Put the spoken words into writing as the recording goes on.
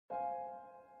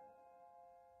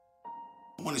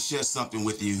I want to share something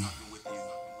with you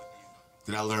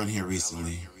that I learned here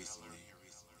recently.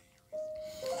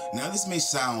 Now, this may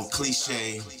sound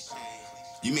cliche.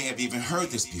 You may have even heard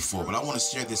this before, but I want to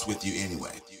share this with you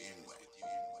anyway.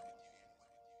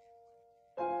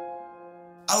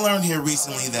 I learned here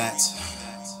recently that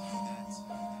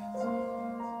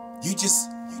you just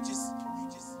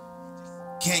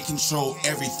can't control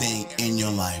everything in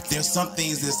your life. There's some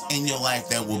things that's in your life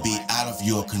that will be out of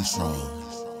your control.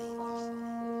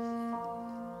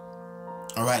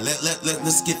 All right,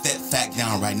 let's get that fact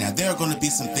down right now. There are going to be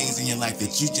some things in your life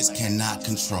that you just cannot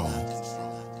control.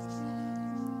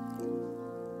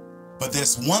 But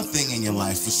there's one thing in your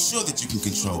life for sure that you can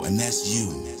control, and that's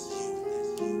you.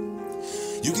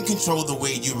 You can control the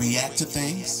way you react to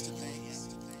things.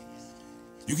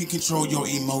 You can control your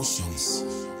emotions.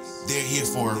 They're here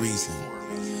for a reason.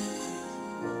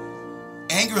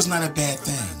 Anger is not a bad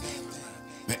thing.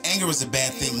 But anger is a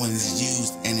bad thing when it's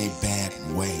used in a bad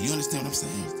way. You understand what I'm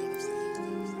saying?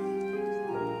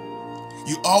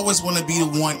 You always want to be the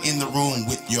one in the room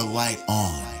with your light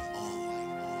on.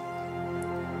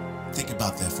 Think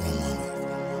about that for a moment.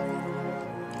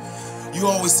 You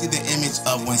always see the image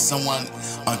of when someone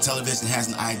on television has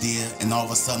an idea and all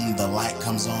of a sudden the light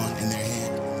comes on in their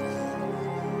head.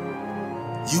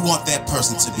 You want that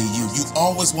person to be you. You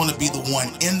always want to be the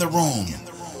one in the room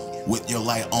with your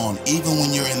light on, even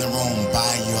when you're in the room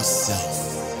by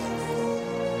yourself.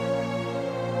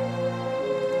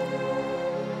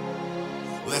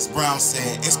 Les Brown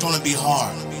said, it's going to be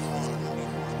hard,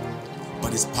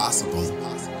 but it's possible.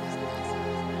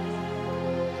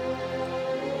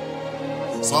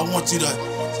 So I want you to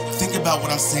think about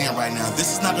what I'm saying right now.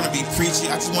 This is not going to be preachy.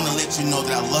 I just want to let you know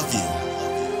that I love you.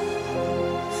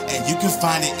 And you can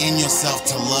find it in yourself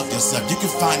to love yourself. You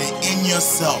can find it in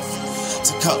yourself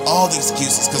to cut all the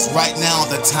excuses, because right now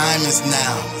the time is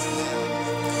now.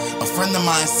 A friend of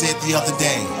mine said the other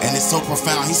day, and it's so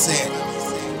profound, he said,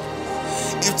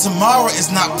 if tomorrow is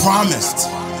not promised,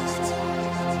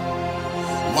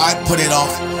 why put it off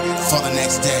for the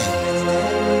next day?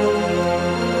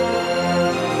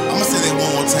 I'm gonna say that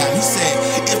one more time. He said,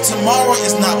 if tomorrow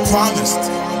is not promised,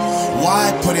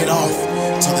 why put it off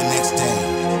till the next day?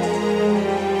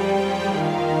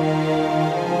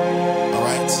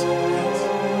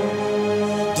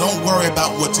 Don't worry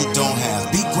about what you don't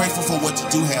have. Be grateful for what you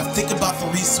do have. Think about the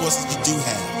resources you do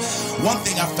have. One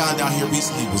thing I found out here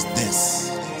recently was this.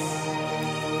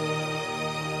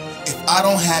 If I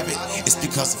don't have it, it's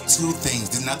because of two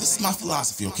things. Now, this is my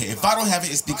philosophy, okay? If I don't have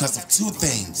it, it's because of two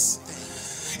things.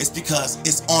 It's because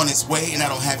it's on its way and I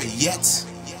don't have it yet,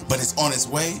 but it's on its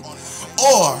way.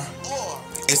 Or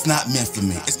it's not meant for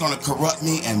me. It's going to corrupt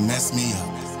me and mess me up.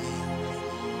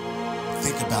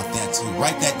 Think about that too.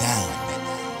 Write that down.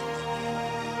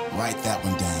 Write that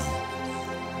one down.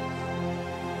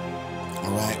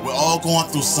 Alright? We're all going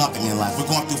through something in life. We're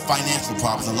going through financial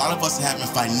problems. A lot of us are having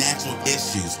financial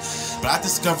issues. But I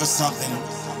discovered something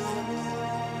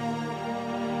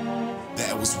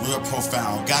that was real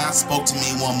profound. God spoke to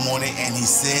me one morning and he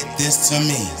said this to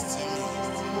me.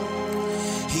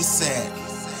 He said,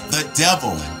 the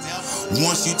devil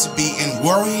wants you to be in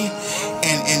worry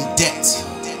and in debt.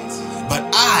 But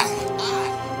I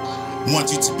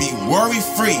want you to be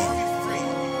worry-free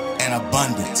and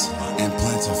abundant and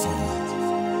plentiful.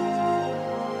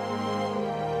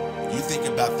 You think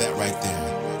about that right there.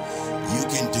 You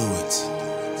can do it.